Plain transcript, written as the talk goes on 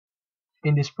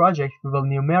In this project, we will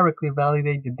numerically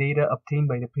validate the data obtained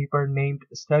by the paper named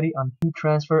Study on Heat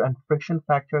Transfer and Friction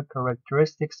Factor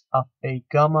Characteristics of a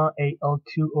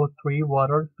γ-Al2O3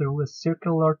 water through a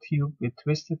circular tube with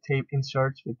twisted tape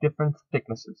inserts with different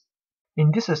thicknesses.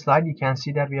 In this slide, you can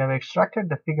see that we have extracted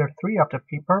the figure 3 of the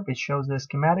paper, which shows the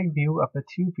schematic view of the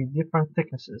tube with different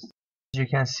thicknesses. As you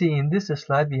can see in this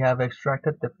slide, we have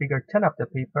extracted the figure 10 of the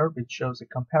paper, which shows a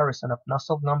comparison of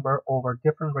Nusselt number over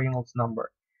different Reynolds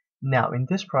number. Now, in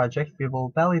this project, we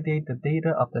will validate the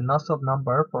data of the Nusselt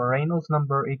number for Reynolds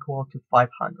number equal to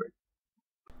 500.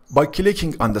 By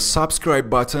clicking on the subscribe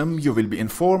button, you will be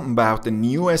informed about the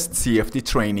newest CFD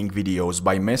training videos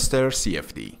by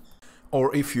MR-CFD.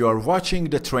 Or if you are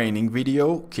watching the training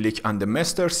video, click on the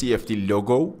MR-CFD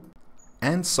logo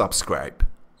and subscribe.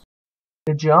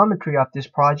 The geometry of this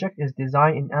project is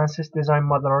designed in ANSYS Design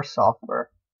Modeler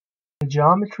software. The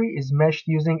geometry is meshed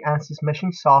using ANSYS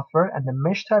meshing software, and the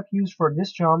mesh type used for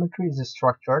this geometry is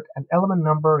structured, and element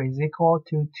number is equal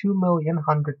to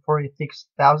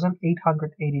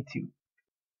 2,146,882.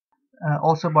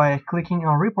 Also, by clicking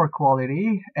on report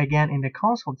quality, again in the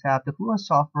console tab, the Fluent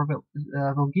software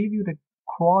will give you the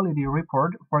quality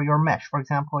report for your mesh. For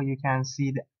example, you can see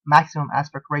the maximum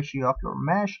aspect ratio of your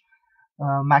mesh,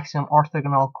 maximum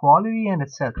orthogonal quality, and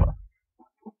etc.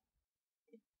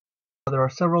 There are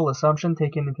several assumptions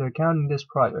taken into account in this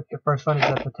project. The first one is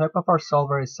that the type of our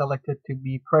solver is selected to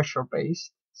be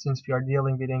pressure-based, since we are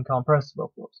dealing with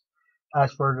incompressible flows.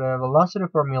 As for the velocity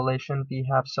formulation, we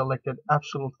have selected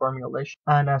absolute formulation.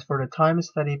 And as for the time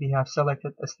study, we have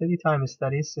selected a steady time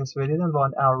study, since we didn't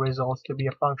want our results to be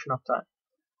a function of time.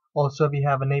 Also, we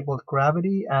have enabled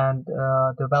gravity, and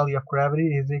the value of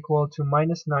gravity is equal to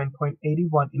minus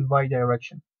 9.81 in y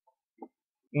direction.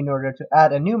 In order to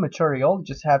add a new material, you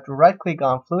just have to right-click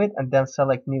on Fluid and then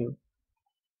select New.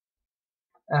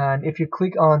 And if you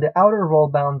click on the outer wall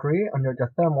boundary under the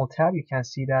Thermal tab, you can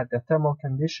see that the thermal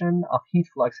condition of heat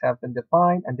flux have been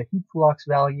defined, and the heat flux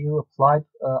value applied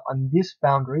on this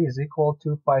boundary is equal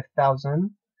to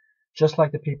 5,000, just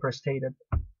like the paper stated.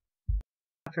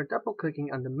 After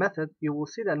double-clicking on the method, you will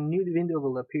see that a new window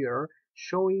will appear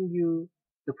showing you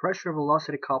the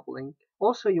pressure-velocity coupling.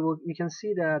 Also, you can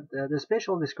see that the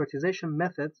spatial discretization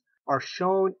methods are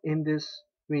shown in this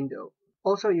window.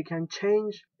 Also, you can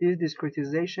change this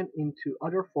discretization into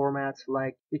other formats,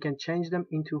 like you can change them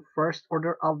into first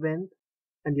order advent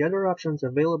and the other options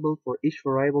available for each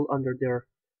variable under their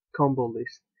combo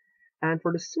list. And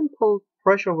for the simple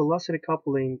pressure velocity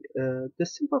coupling, the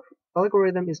simple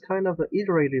algorithm is kind of an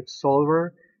iterative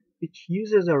solver which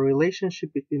uses a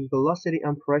relationship between velocity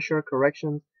and pressure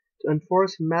corrections to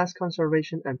enforce mass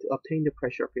conservation and to obtain the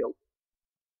pressure field.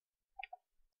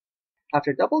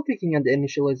 After double-clicking on the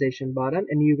initialization button,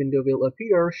 a new window will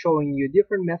appear showing you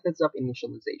different methods of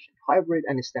initialization, hybrid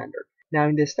and standard. Now,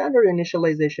 in the standard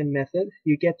initialization method,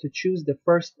 you get to choose the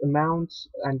first amounts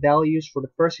and values for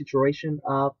the first iteration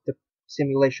of the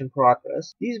simulation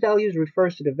progress. These values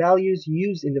refers to the values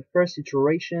used in the first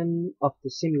iteration of the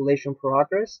simulation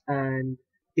progress, and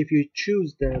if you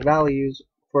choose the values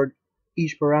for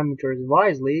each parameter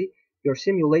wisely, your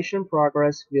simulation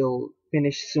progress will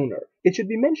finish sooner. It should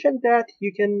be mentioned that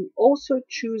you can also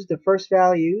choose the first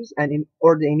values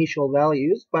or the initial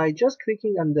values by just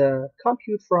clicking on the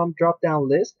compute from drop-down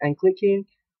list and clicking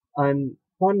on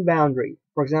one boundary.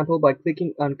 For example, by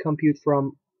clicking on compute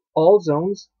from all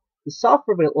zones, the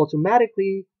software will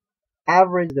automatically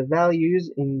average the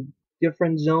values in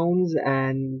different zones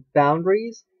and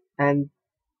boundaries and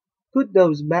put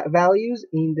those values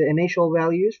in the initial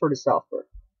values for the software.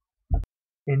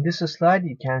 In this slide,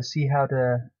 you can see how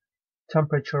the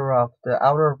temperature of the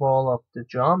outer wall of the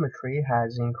geometry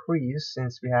has increased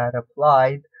since we had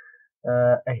applied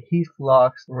a heat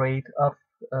flux rate of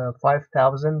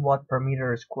 5,000 watt per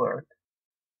meter squared.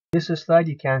 In this slide,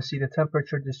 you can see the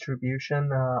temperature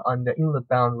distribution on the inlet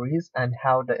boundaries and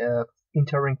how the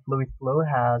entering fluid flow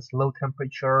has low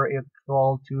temperature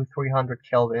equal to 300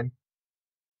 Kelvin.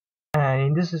 And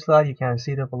in this slide, you can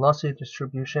see the velocity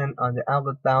distribution on the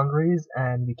outlet boundaries,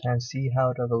 and you can see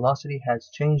how the velocity has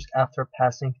changed after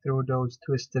passing through those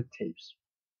twisted tapes.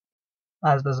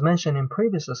 As was mentioned in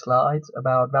previous slides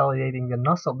about validating the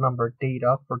Nusselt number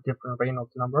data for different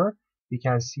Reynolds number, we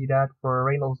can see that for a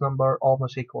Reynolds number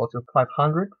almost equal to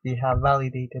 500, we have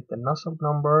validated the Nusselt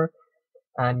number,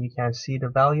 and you can see the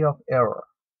value of error.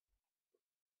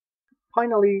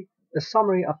 Finally, a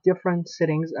summary of different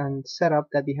settings and setup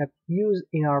that we have used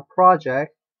in our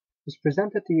project is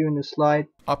presented to you in the slide.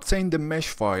 Obtain the mesh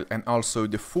file and also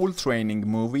the full training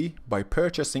movie by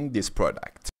purchasing this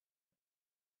product.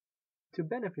 To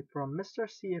benefit from Mr.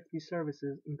 CFD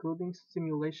services including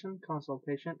simulation,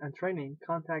 consultation, and training,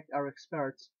 contact our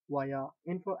experts via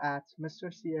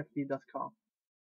info@mrcfd.com.